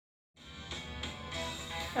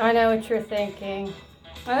I know what you're thinking.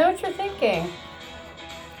 I know what you're thinking.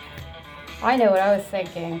 I know what I was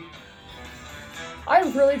thinking. I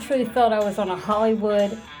really truly felt I was on a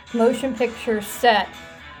Hollywood motion picture set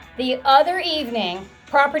the other evening,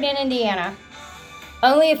 property in Indiana.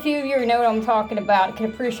 Only a few of you know what I'm talking about, can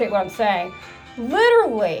appreciate what I'm saying.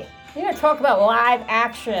 Literally, you're going to talk about live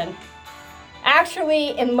action,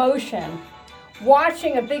 actually in motion,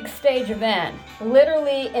 watching a big stage event,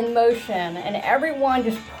 literally in motion, and everyone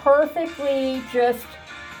just perfectly just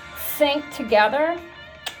synced together.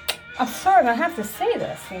 I'm sorry, I have to say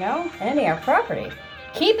this, Indiana property,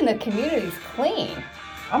 keeping the communities clean.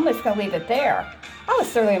 I'm just going to leave it there. I was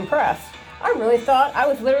thoroughly impressed. I really thought I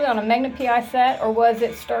was literally on a Magnum PI set, or was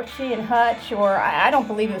it Starkey and Hutch, or I don't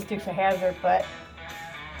believe it was Dukes of Hazzard, but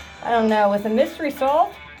I don't know. Was the mystery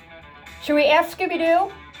solved? Should we ask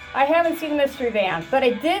Scooby-Doo? I haven't seen the mystery van, but I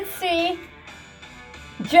did see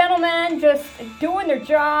gentlemen just doing their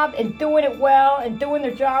job and doing it well, and doing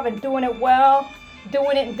their job and doing it well,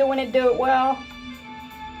 doing it and doing it, do it well.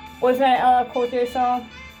 Wasn't that a Cool J song?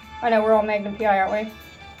 I know we're all Magnum PI, aren't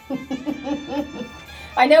we?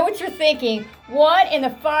 I know what you're thinking. What in the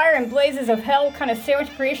fire and blazes of hell kind of sandwich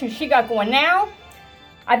creation she got going now?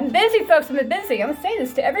 I've been busy, folks. I've been busy. I'm going to say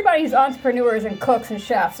this to everybody who's entrepreneurs and cooks and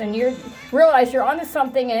chefs, and you realize you're onto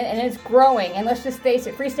something and it's growing. And let's just face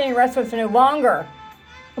it, freestanding restaurants are no longer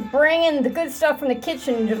bringing the good stuff from the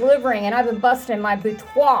kitchen and delivering, and I've been busting my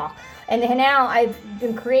boudoir. And now I've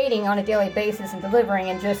been creating on a daily basis and delivering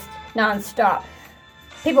and just nonstop.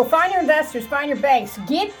 People, find your investors, find your banks,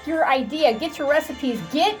 get your idea, get your recipes,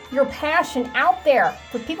 get your passion out there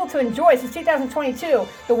for people to enjoy. Since 2022,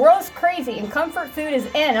 the world is crazy and comfort food is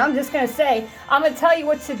in. I'm just going to say, I'm going to tell you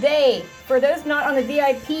what today, for those not on the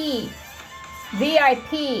VIP,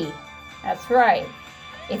 that's right.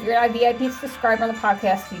 If you're not a VIP subscriber on the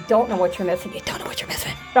podcast, you don't know what you're missing. You don't know what you're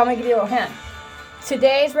missing. But I'm going to give you a little hint.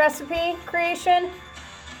 Today's recipe creation,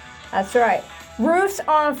 that's right. Roofs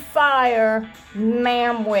on Fire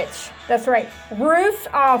Mamwich. That's right. Roofs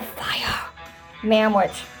on Fire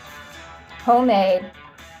Mamwich. Homemade,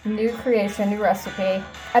 new creation, new recipe.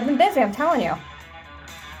 I've been busy, I'm telling you.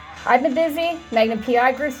 I've been busy. Magnum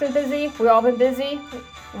PI group's been busy. We've all been busy.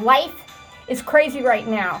 Life is crazy right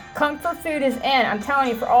now. Comfort food is in. I'm telling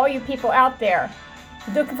you, for all you people out there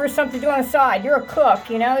looking for something to do on the side. You're a cook,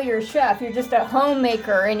 you're a chef, you're just a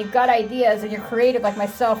homemaker, and you've got ideas, and you're creative like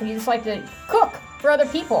myself, and you just like to cook for other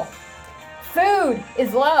people. Food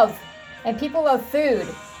is love, and people love food.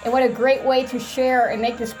 And what a great way to share and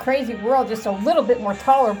make this crazy world just a little bit more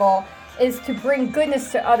tolerable is to bring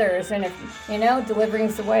goodness to others. And if, delivering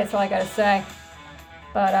is the way, that's all I gotta say.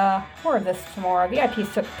 But more of this tomorrow. VIP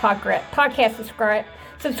podcast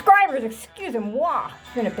subscribers, excuse me,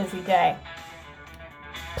 it's been a busy day.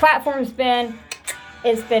 Platform's been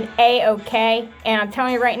A-okay, and I'm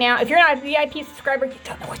telling you right now, if you're not a VIP subscriber, you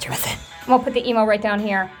don't know what you're missing. I'm going to put the email right down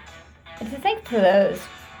here. And to thank for those,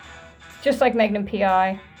 just like Magnum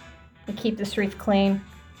PI, and keep the streets clean,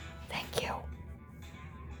 thank you.